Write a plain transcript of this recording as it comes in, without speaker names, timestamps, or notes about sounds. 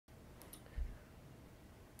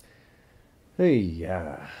Hey,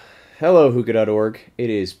 hello, hookah.org. It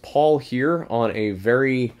is Paul here on a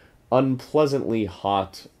very unpleasantly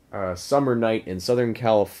hot summer night in Southern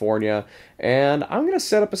California, and I'm going to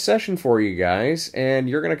set up a session for you guys, and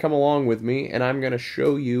you're going to come along with me, and I'm going to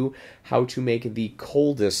show you how to make the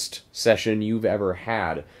coldest session you've ever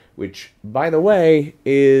had, which, by the way,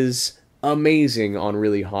 is amazing on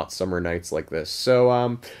really hot summer nights like this.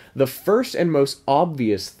 So, the first and most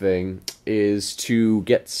obvious thing is to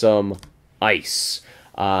get some ice.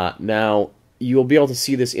 Now, you'll be able to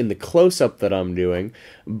see this in the close-up that I'm doing,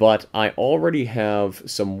 but I already have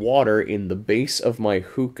some water in the base of my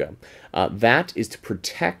hookah. That is to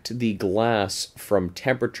protect the glass from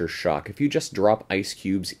temperature shock. If you just drop ice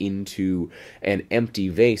cubes into an empty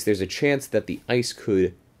vase, there's a chance that the ice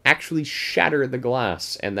could actually shatter the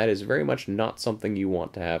glass, and that is very much not something you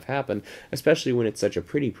want to have happen, especially when it's such a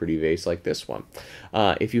pretty vase like this one.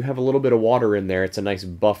 If you have a little bit of water in there, it's a nice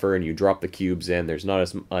buffer, and you drop the cubes in, there's not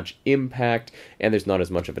as much impact, and there's not as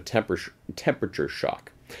much of a temperature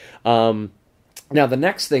shock. Now, the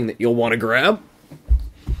next thing that you'll want to grab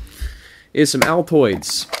is some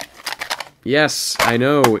Altoids. Yes, I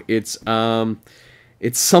know, it's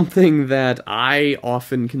something that I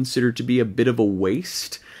often consider to be a bit of a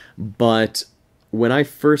waste, but when I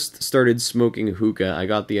first started smoking hookah, I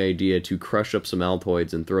got the idea to crush up some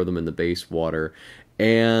Altoids and throw them in the base water,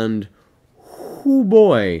 and whoo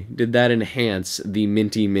boy, did that enhance the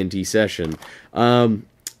minty session.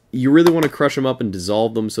 You really want to crush them up and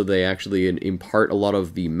dissolve them so they actually impart a lot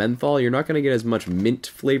of the menthol. You're not going to get as much mint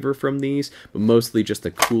flavor from these, but mostly just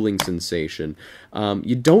a cooling sensation.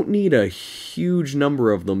 You don't need a huge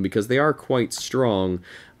number of them because they are quite strong,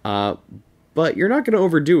 but you're not going to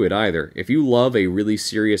overdo it either. If you love a really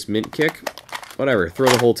serious mint kick, whatever, throw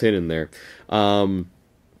the whole tin in there.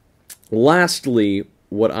 Lastly,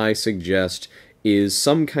 what I suggest is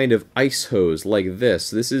some kind of ice hose like this.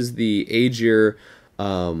 This is the Aegir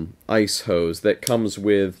ice hose that comes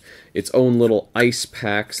with its own little ice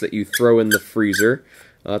packs that you throw in the freezer.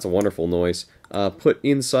 That's a wonderful noise. Put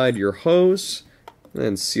inside your hose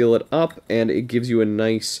and seal it up, and it gives you a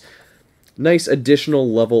nice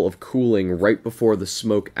additional level of cooling right before the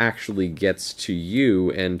smoke actually gets to you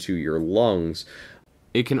and to your lungs.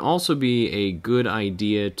 It can also be a good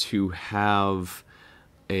idea to have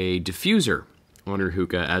a diffuser on your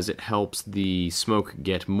hookah, as it helps the smoke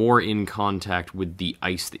get more in contact with the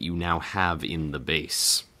ice that you now have in the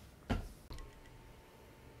base.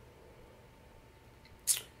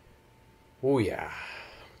 Oh yeah.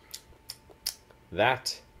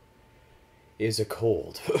 That is a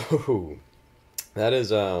cold. That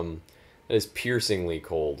is piercingly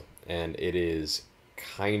cold, and it is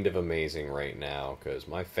kind of amazing right now because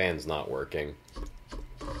my fan's not working.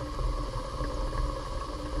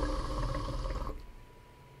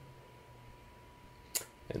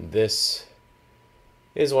 And this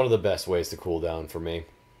is one of the best ways to cool down for me.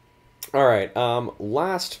 Alright,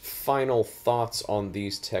 last final thoughts on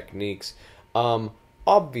these techniques.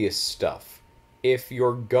 Obvious stuff. If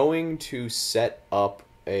you're going to set up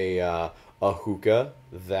a hookah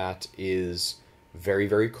that is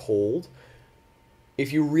very cold,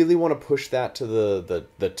 if you really want to push that to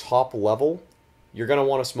the top level, you're going to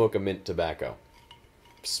want to smoke a mint tobacco.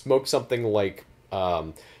 Smoke something like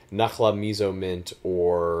Nakhla Miso Mint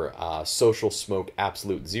or Social Smoke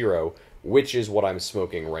Absolute Zero, which is what I'm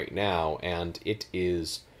smoking right now, and it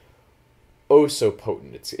is oh so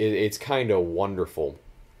potent. It's kind of wonderful.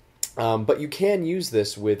 But you can use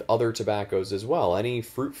this with other tobaccos as well. Any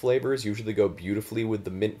fruit flavors usually go beautifully with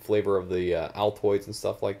the mint flavor of the Altoids and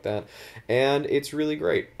stuff like that, and it's really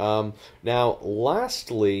great. Now,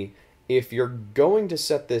 lastly, if you're going to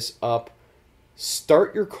set this up,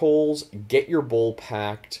 start your coals, get your bowl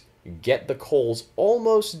packed, get the coals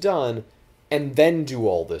almost done, and then do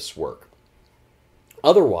all this work.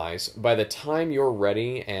 Otherwise, by the time you're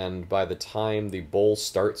ready and by the time the bowl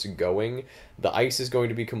starts going, the ice is going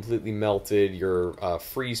to be completely melted, your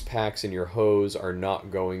freeze packs and your hose are not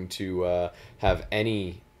going to have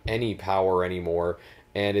any power anymore,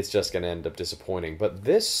 and it's just going to end up disappointing. But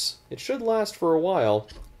this, it should last for a while.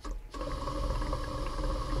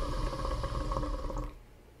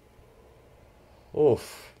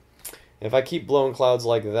 Oof. If I keep blowing clouds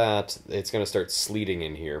like that, it's going to start sleeting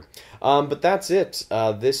in here. But that's it.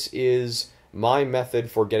 This is my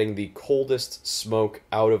method for getting the coldest smoke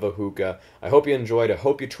out of a hookah. I hope you enjoyed. I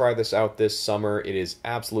hope you try this out this summer. It is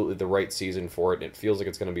absolutely the right season for it, and it feels like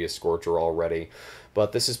it's going to be a scorcher already.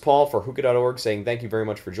 But this is Paul for hookah.org saying thank you very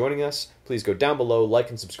much for joining us. Please go down below, like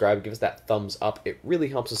and subscribe, give us that thumbs up. It really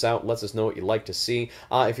helps us out, lets us know what you'd like to see.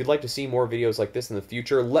 If you'd like to see more videos like this in the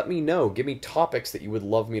future, let me know. Give me topics that you would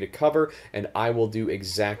love me to cover, and I will do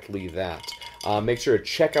exactly that. Make sure to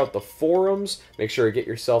check out the forums. Make sure to get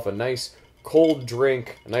yourself a nice cold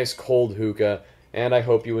drink, a nice cold hookah, and I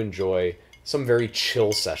hope you enjoy some very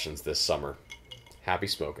chill sessions this summer. Happy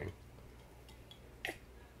smoking.